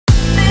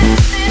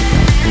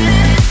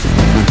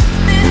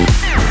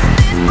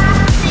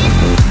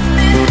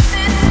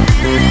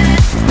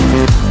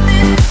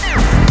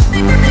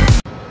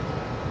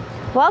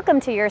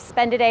Welcome to your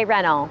Spend a Day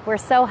rental. We're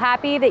so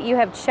happy that you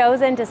have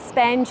chosen to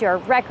spend your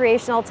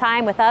recreational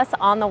time with us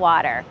on the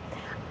water.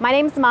 My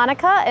name is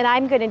Monica, and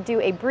I'm going to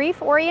do a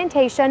brief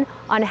orientation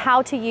on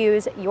how to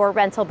use your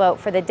rental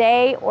boat for the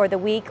day or the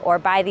week or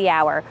by the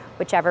hour,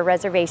 whichever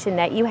reservation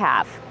that you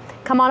have.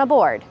 Come on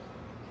aboard.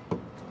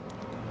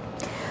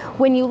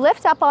 When you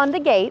lift up on the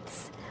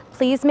gates,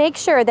 please make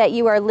sure that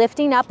you are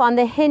lifting up on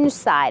the hinge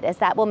side, as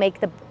that will make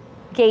the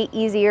gate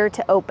easier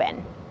to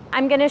open.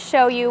 I'm going to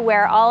show you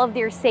where all of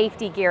your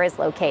safety gear is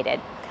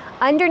located.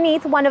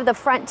 Underneath one of the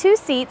front two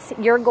seats,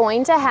 you're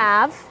going to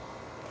have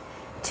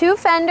two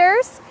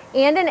fenders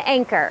and an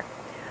anchor.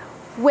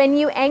 When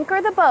you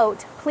anchor the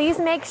boat, please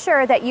make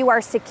sure that you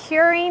are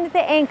securing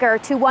the anchor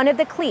to one of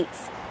the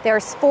cleats.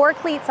 There's 4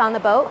 cleats on the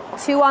boat,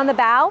 2 on the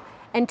bow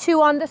and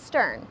 2 on the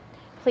stern.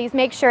 Please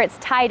make sure it's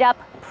tied up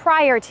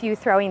prior to you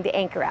throwing the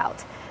anchor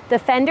out. The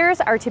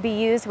fenders are to be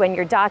used when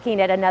you're docking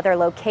at another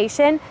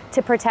location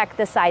to protect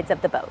the sides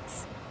of the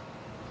boats.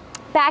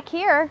 Back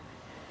here,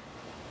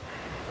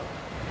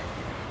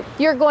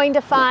 you're going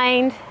to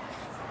find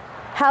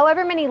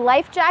however many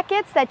life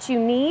jackets that you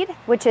need,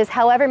 which is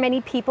however many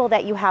people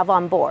that you have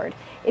on board.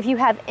 If you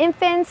have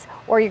infants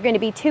or you're going to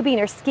be tubing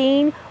or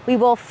skiing, we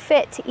will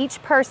fit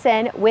each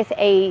person with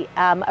a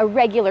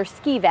regular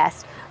ski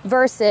vest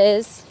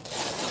versus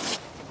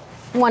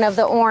one of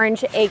the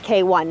orange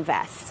AK-1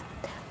 vests.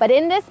 But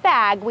in this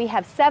bag, we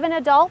have 7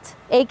 adult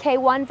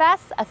AK-1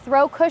 vests, a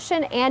throw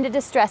cushion, and a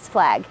distress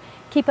flag.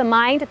 Keep in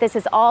mind that this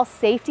is all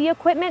safety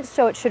equipment,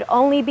 so it should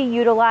only be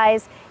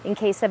utilized in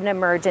case of an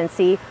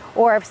emergency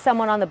or if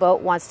someone on the boat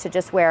wants to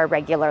just wear a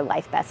regular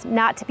life vest,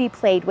 not to be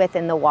played with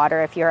in the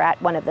water if you're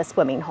at one of the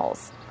swimming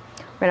holes.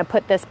 We're going to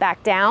put this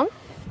back down.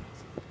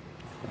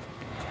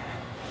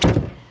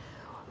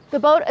 The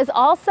boat is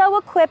also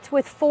equipped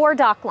with 4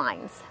 dock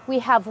lines. We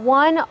have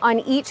 1 on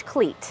each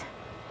cleat.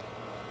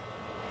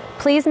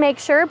 Please make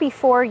sure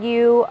before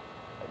you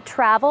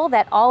travel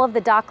that all of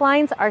the dock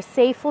lines are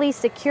safely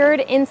secured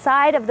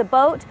inside of the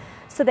boat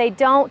so they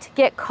don't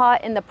get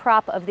caught in the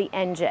prop of the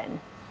engine.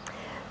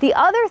 The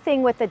other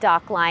thing with the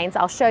dock lines,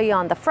 I'll show you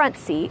on the front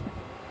seat.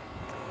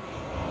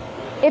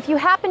 If you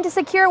happen to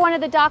secure one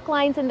of the dock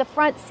lines in the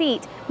front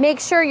seat,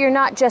 make sure you're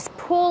not just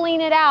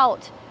pulling it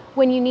out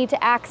when you need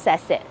to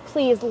access it.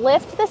 Please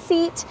lift the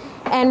seat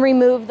and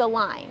remove the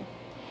line.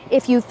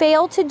 If you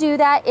fail to do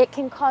that, it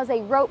can cause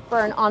a rope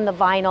burn on the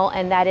vinyl,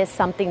 and that is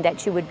something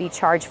that you would be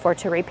charged for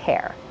to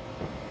repair.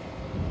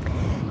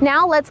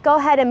 Now let's go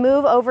ahead and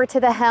move over to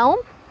the helm.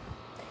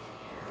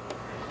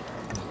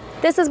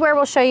 This is where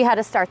we'll show you how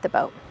to start the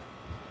boat.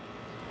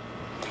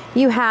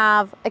 You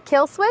have a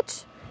kill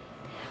switch,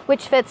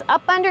 which fits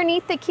up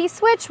underneath the key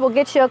switch. We'll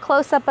get you a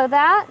close-up of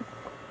that.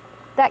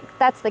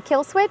 That's the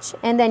kill switch.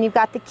 And then you've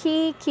got the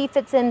key. Key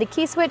fits in the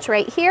key switch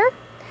right here.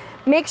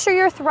 Make sure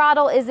your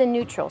throttle is in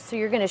neutral. So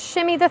you're going to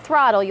shimmy the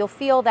throttle. You'll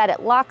feel that it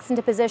locks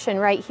into position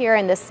right here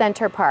in the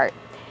center part.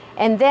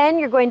 And then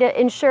you're going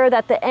to ensure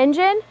that the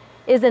engine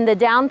is in the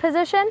down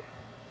position.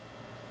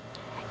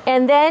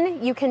 And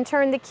then you can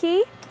turn the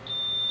key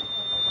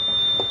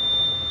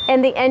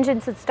and the engine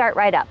should start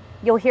right up.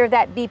 You'll hear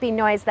that beeping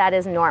noise. That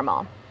is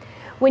normal.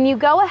 When you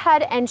go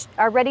ahead and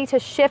are ready to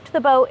shift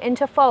the boat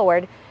into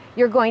forward,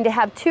 you're going to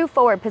have 2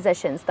 forward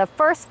positions. The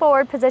first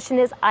forward position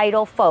is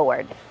idle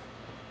forward.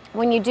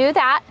 When you do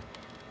that,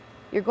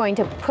 you're going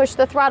to push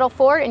the throttle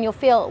forward and you'll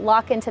feel it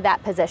lock into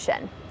that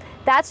position.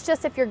 That's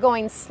just if you're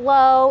going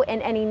slow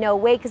in any no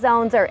wake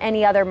zones or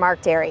any other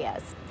marked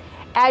areas.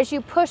 As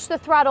you push the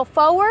throttle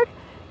forward,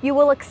 you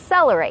will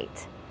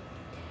accelerate.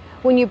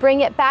 When you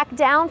bring it back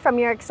down from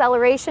your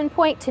acceleration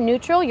point to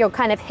neutral, you'll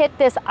kind of hit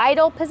this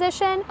idle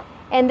position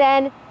and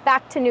then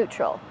back to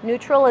neutral.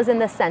 Neutral is in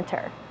the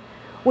center.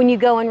 When you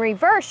go in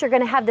reverse, you're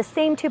going to have the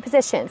same 2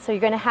 positions. So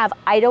you're going to have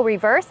idle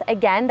reverse.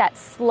 Again, that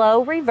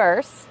slow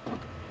reverse.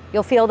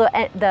 You'll feel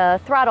the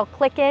throttle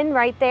click in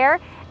right there.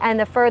 And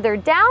the further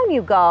down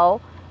you go,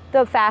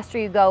 the faster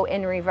you go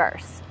in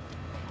reverse.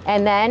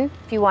 And then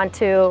if you want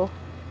to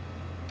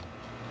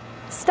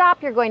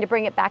stop, you're going to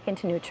bring it back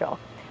into neutral.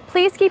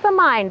 Please keep in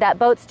mind that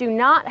boats do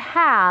not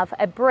have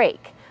a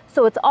brake.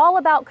 So it's all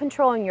about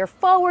controlling your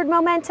forward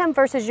momentum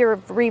versus your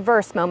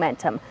reverse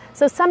momentum.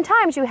 So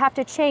sometimes you have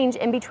to change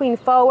in between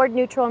forward,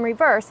 neutral, and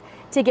reverse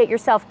to get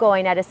yourself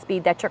going at a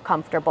speed that you're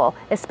comfortable,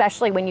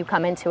 especially when you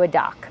come into a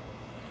dock.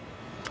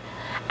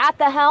 At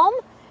the helm,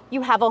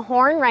 you have a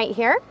horn right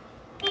here.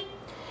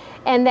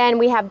 And then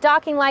we have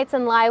docking lights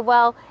and live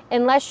well.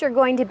 Unless you're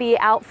going to be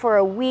out for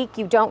a week,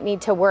 you don't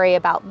need to worry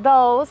about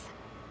those.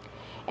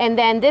 And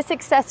then this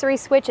accessory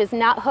switch is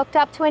not hooked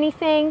up to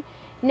anything.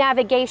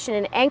 Navigation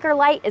and anchor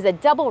light is a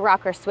double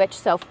rocker switch.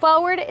 So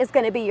forward is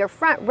going to be your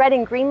front red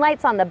and green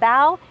lights on the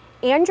bow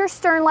and your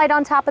stern light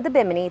on top of the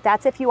bimini.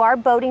 That's if you are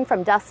boating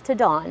from dusk to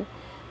dawn.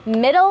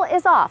 Middle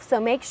is off. So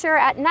make sure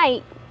at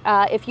night,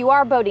 if you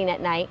are boating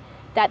at night,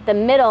 that the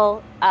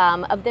middle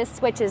of this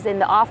switch is in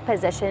the off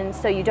position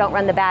so you don't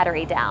run the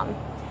battery down.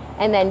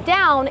 And then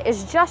down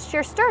is just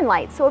your stern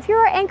light. So if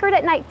you're anchored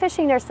at night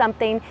fishing or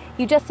something,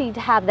 you just need to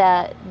have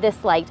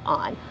this light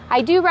on.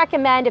 I do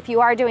recommend, if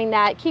you are doing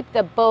that, keep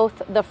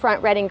both the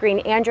front red and green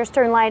and your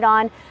stern light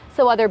on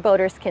so other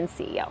boaters can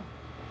see you.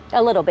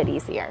 A little bit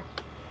easier.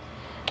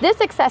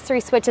 This accessory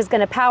switch is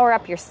going to power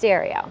up your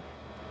stereo.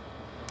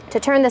 To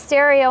turn the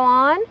stereo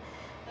on,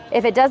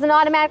 if it doesn't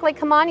automatically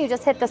come on, you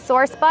just hit the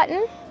source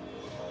button.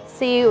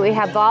 See, we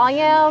have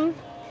volume.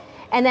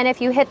 And then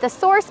if you hit the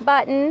source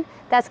button,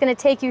 that's going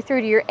to take you through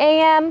to your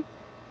AM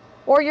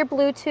or your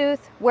Bluetooth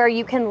where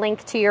you can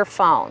link to your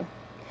phone.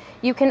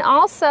 You can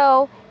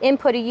also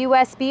input a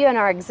USB on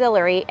our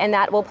auxiliary and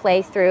that will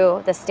play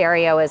through the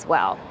stereo as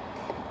well.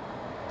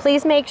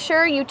 Please make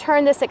sure you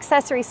turn this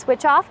accessory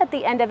switch off at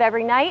the end of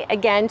every night,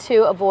 again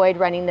to avoid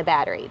running the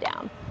battery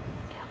down.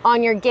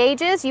 On your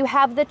gauges, you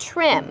have the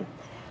trim.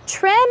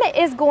 Trim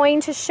is going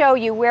to show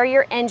you where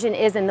your engine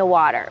is in the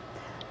water.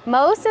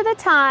 Most of the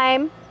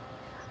time,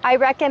 I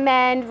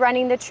recommend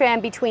running the trim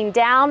between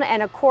down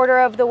and a quarter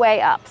of the way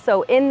up.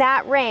 So in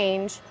that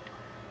range,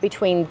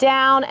 between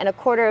down and a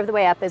quarter of the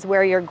way up is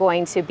where you're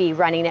going to be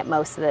running it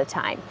most of the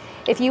time.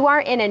 If you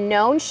are in a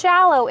known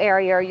shallow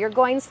area or you're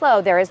going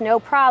slow, there is no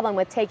problem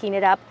with taking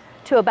it up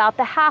to about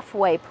the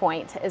halfway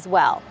point as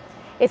well.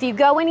 If you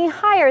go any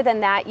higher than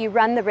that, you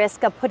run the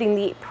risk of putting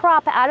the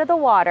prop out of the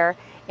water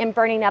and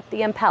burning up the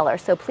impeller.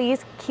 So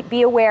please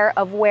be aware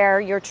of where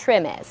your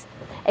trim is.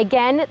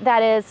 Again,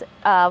 that is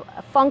a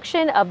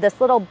function of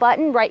this little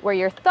button right where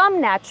your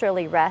thumb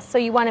naturally rests. So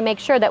you want to make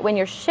sure that when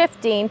you're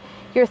shifting,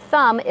 your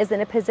thumb is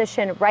in a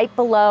position right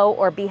below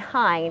or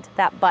behind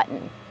that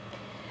button.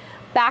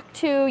 Back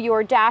to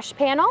your dash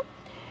panel.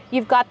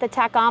 You've got the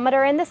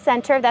tachometer in the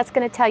center. That's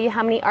going to tell you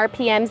how many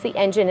RPMs the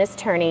engine is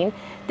turning.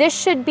 This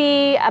should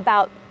be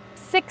about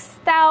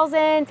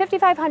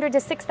 5,500 to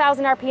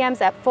 6,000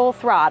 RPMs at full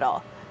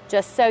throttle,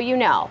 just so you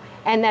know.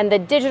 And then the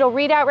digital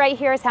readout right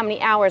here is how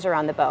many hours are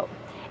on the boat.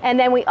 And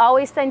then we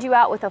always send you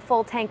out with a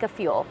full tank of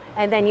fuel.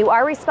 And then you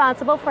are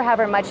responsible for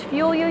however much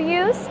fuel you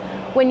use.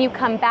 When you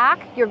come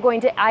back, you're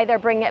going to either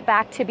bring it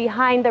back to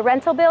behind the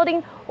rental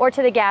building or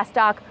to the gas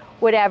dock,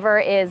 whatever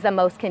is the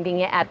most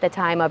convenient at the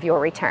time of your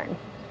return.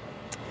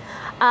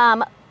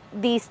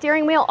 The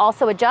steering wheel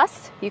also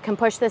adjusts. You can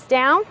push this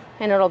down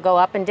and it'll go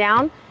up and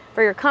down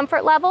for your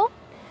comfort level.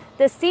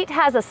 The seat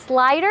has a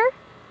slider.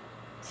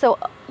 So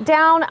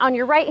down on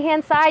your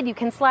right-hand side, you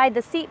can slide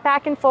the seat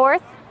back and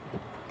forth.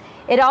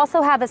 It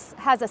also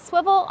has a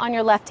swivel on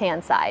your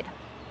left-hand side.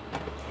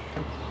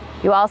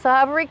 You also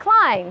have a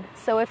recline.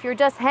 So if you're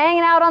just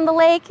hanging out on the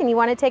lake and you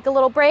want to take a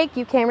little break,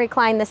 you can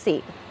recline the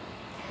seat.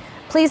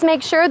 Please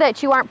make sure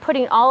that you aren't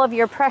putting all of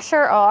your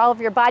pressure or all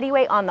of your body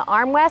weight on the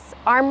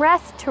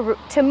armrest.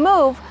 To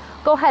move,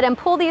 go ahead and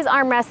pull these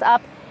armrests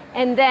up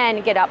and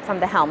then get up from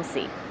the helm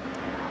seat.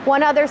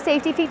 One other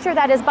safety feature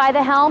that is by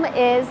the helm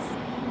is,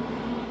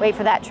 wait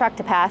for that truck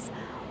to pass.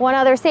 One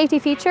other safety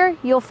feature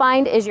you'll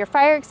find is your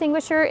fire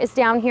extinguisher is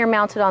down here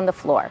mounted on the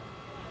floor.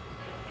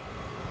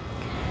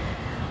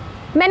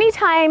 Many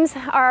times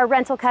our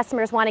rental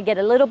customers want to get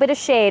a little bit of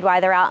shade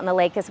while they're out in the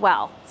lake as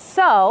well.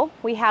 So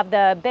we have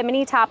the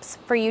bimini tops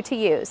for you to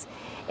use.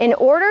 In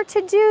order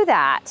to do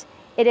that,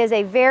 it is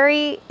a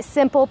very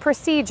simple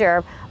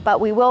procedure, but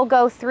we will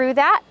go through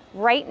that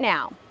right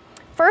now.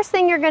 First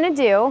thing you're going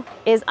to do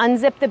is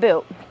unzip the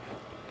boot.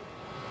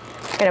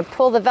 You're going to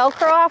pull the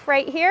Velcro off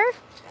right here.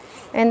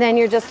 And then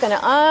you're just going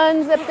to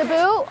unzip the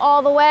boot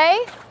all the way.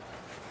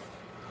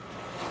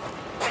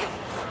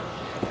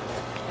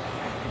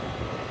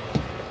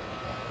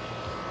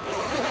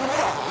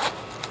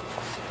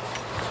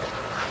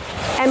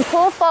 And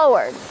pull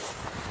forward.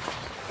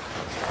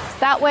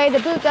 That way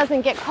the boot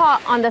doesn't get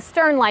caught on the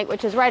stern light,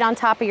 which is right on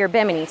top of your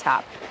bimini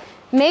top.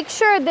 Make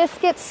sure this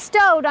gets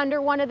stowed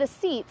under one of the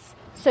seats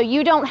so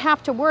you don't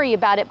have to worry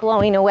about it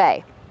blowing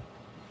away.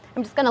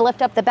 I'm just going to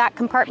lift up the back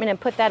compartment and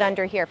put that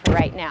under here for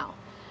right now.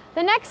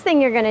 The next thing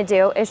you're going to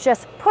do is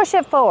just push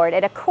it forward.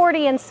 It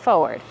accordions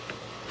forward.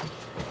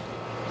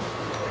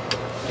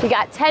 We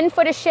got 10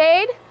 foot of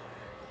shade.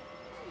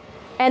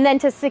 And then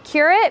to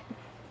secure it,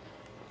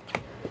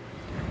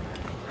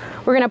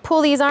 we're going to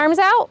pull these arms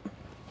out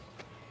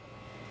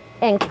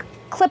and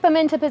clip them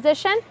into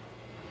position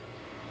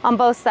on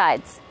both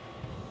sides.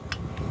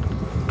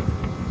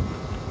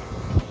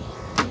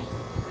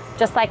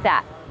 Just like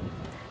that.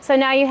 So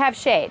now you have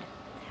shade.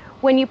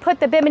 When you put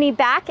the bimini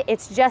back,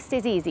 it's just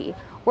as easy.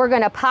 We're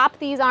going to pop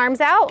these arms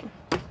out.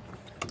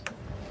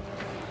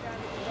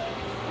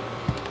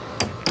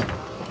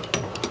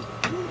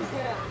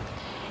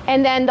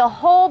 And then the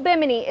whole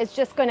bimini is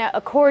just going to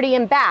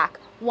accordion back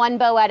one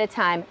bow at a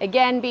time.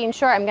 Again, being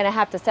sure I'm going to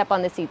have to step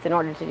on the seats in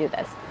order to do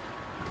this.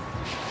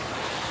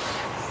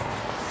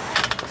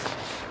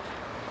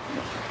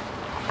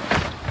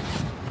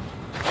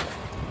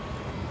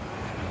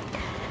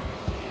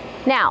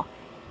 Now,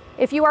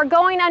 if you are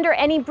going under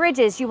any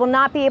bridges, you will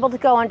not be able to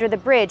go under the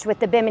bridge with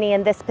the bimini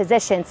in this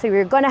position, so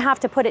you're going to have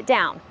to put it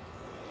down.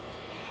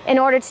 In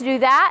order to do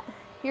that,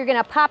 you're going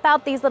to pop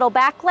out these little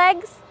back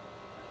legs,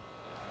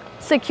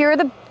 secure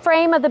the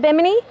frame of the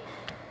bimini,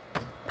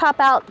 pop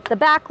out the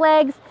back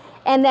legs,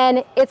 and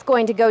then it's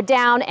going to go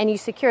down and you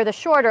secure the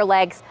shorter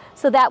legs,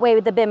 so that way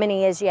the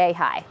bimini is yay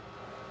high.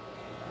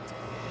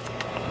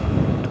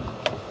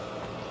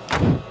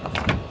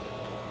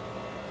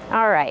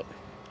 All right.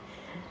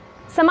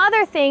 Some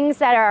other things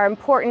that are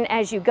important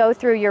as you go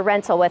through your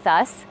rental with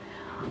us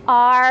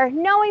are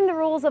knowing the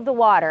rules of the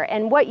water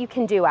and what you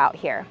can do out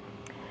here.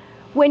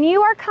 When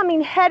you are coming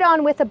head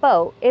on with a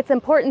boat, it's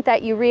important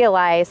that you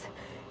realize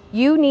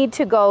you need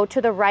to go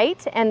to the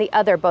right and the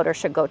other boater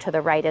should go to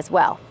the right as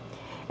well.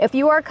 If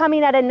you are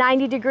coming at a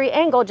 90-degree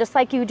angle, just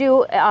like you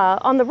do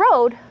on the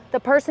road, the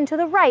person to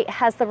the right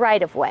has the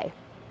right of way.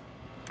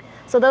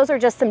 So those are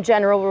just some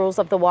general rules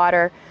of the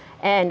water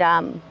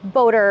and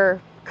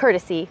boater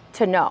courtesy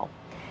to know.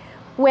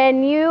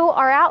 When you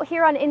are out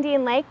here on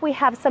Indian Lake, we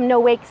have some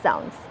no-wake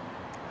zones.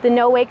 The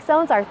no-wake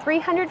zones are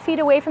 300 feet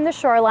away from the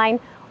shoreline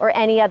or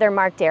any other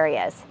marked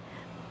areas.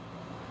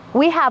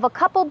 We have a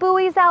couple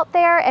buoys out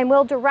there and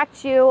we'll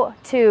direct you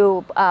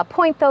to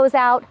point those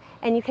out,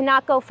 and you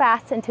cannot go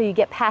fast until you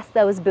get past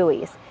those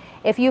buoys.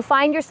 If you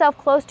find yourself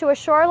close to a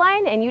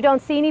shoreline and you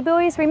don't see any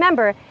buoys,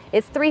 remember,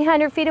 it's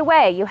 300 feet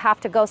away. You have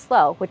to go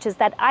slow, which is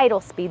that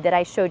idle speed that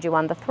I showed you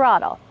on the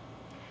throttle.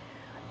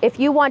 If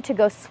you want to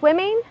go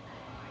swimming,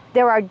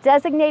 there are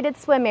designated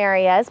swim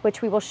areas,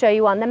 which we will show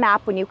you on the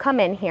map when you come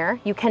in here.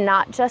 You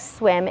cannot just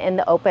swim in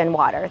the open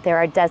water. There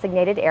are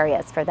designated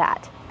areas for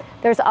that.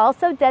 There's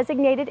also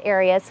designated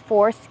areas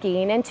for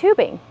skiing and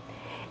tubing.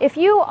 If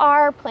you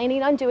are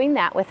planning on doing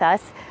that with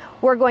us,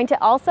 we're going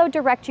to also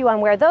direct you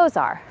on where those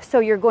are. So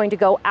you're going to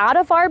go out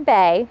of our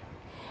bay,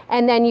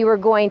 and then you are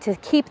going to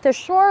keep the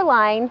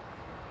shoreline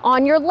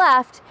on your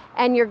left,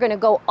 and you're going to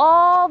go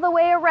all the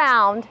way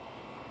around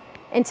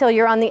until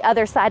you're on the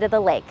other side of the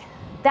lake.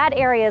 That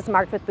area is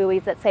marked with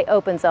buoys that say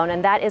open zone,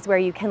 and that is where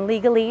you can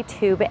legally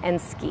tube and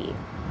ski.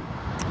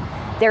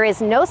 There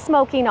is no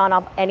smoking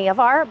on any of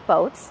our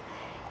boats,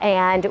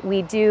 and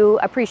we do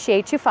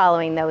appreciate you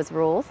following those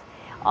rules.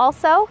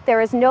 Also, there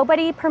is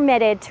nobody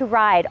permitted to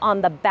ride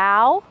on the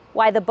bow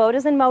while the boat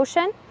is in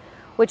motion,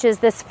 which is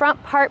this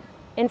front part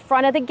in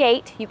front of the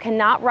gate. You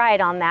cannot ride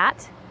on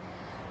that.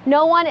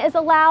 No one is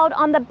allowed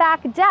on the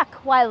back deck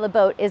while the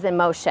boat is in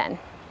motion,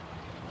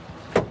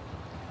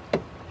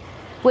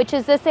 which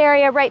is this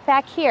area right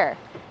back here.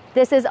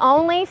 This is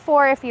only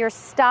for if you're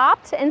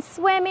stopped and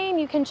swimming,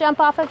 you can jump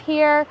off of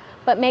here,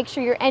 but make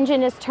sure your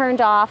engine is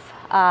turned off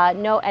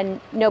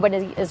and nobody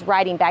is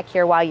riding back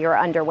here while you're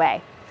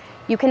underway.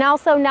 You can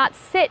also not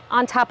sit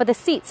on top of the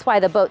seats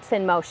while the boat's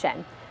in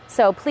motion.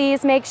 So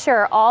please make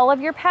sure all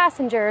of your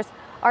passengers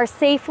are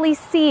safely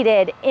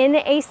seated in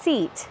a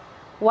seat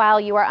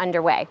while you are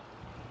underway.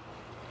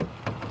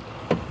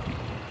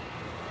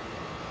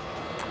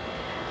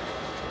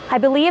 I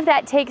believe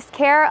that takes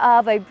care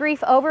of a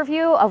brief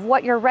overview of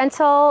what your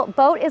rental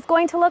boat is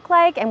going to look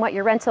like and what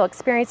your rental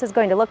experience is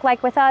going to look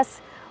like with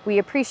us. We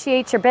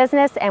appreciate your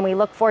business and we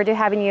look forward to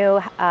having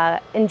you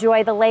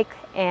enjoy the lake,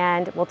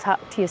 and we'll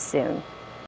talk to you soon.